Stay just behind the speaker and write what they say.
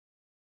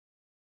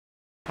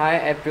Hi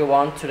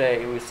everyone, today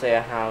we will see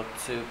how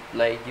to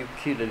play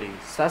ukulele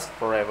Such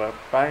Forever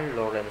by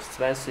Lawrence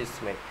Spencer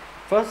Smith.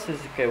 First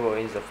is the cable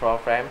in the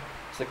program.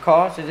 The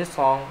chords in this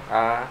song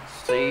are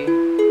C,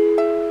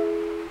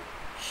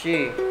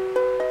 G,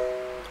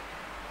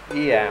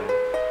 E M,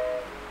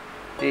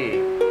 D,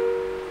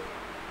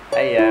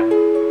 A M,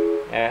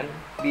 and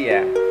B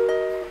M.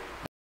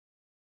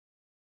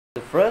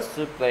 The first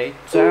to play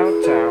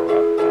down, down,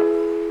 up, up,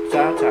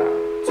 down,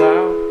 down,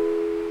 down,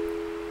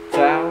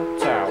 down,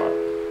 down, up.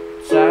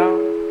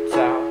 Down,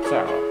 down,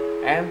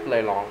 down, and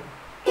play long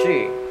G,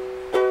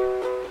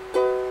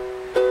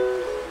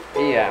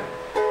 E, M,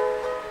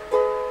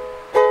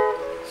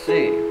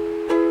 C,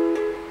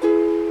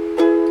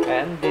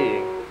 and D.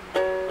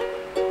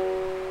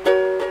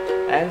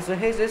 And so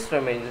his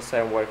instrument is the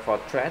same way for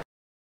thread.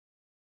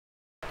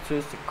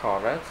 Choose the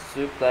chorus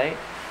to play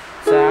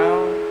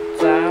down,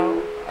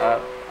 down,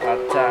 up,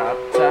 up, down,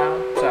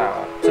 down,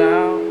 down,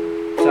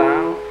 down,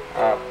 down,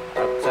 up,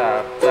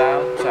 down,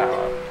 down,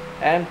 down,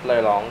 and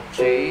play long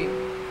G,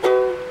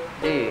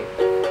 D,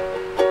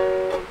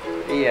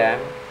 E M,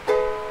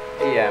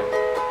 E M,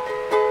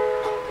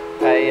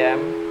 A M,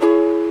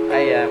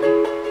 A M,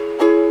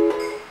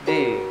 D,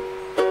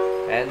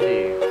 and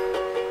D.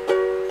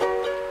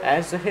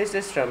 And so his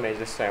instrument is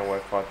the same way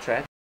for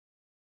thread.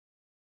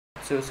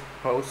 Choose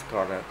post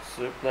chorus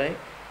to play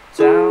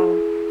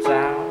down,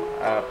 down,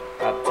 up,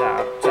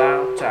 down,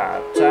 down,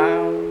 down,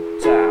 down,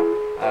 down,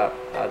 up,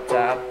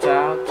 down,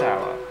 down,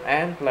 down,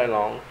 and play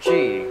long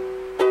G,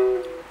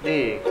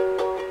 D,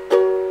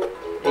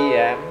 E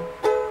M,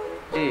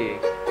 D,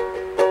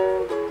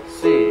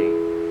 C,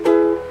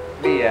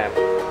 B M,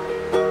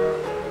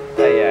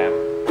 A M,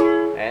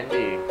 and D.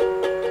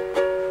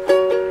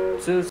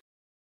 Choose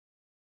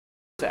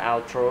the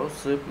outro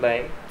to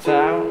play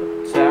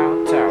down,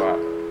 down, down, up,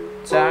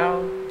 down,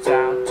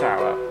 down, down,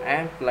 up,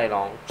 and play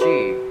long G,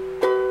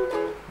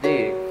 D,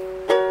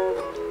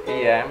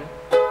 E M,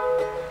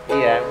 E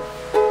M,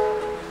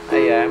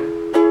 A M,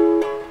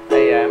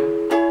 A M,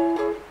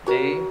 D,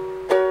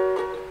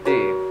 D.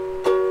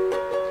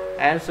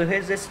 And so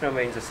his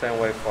instrument is the same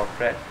way for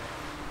fret.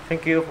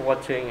 Thank you for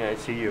watching and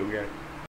see you again.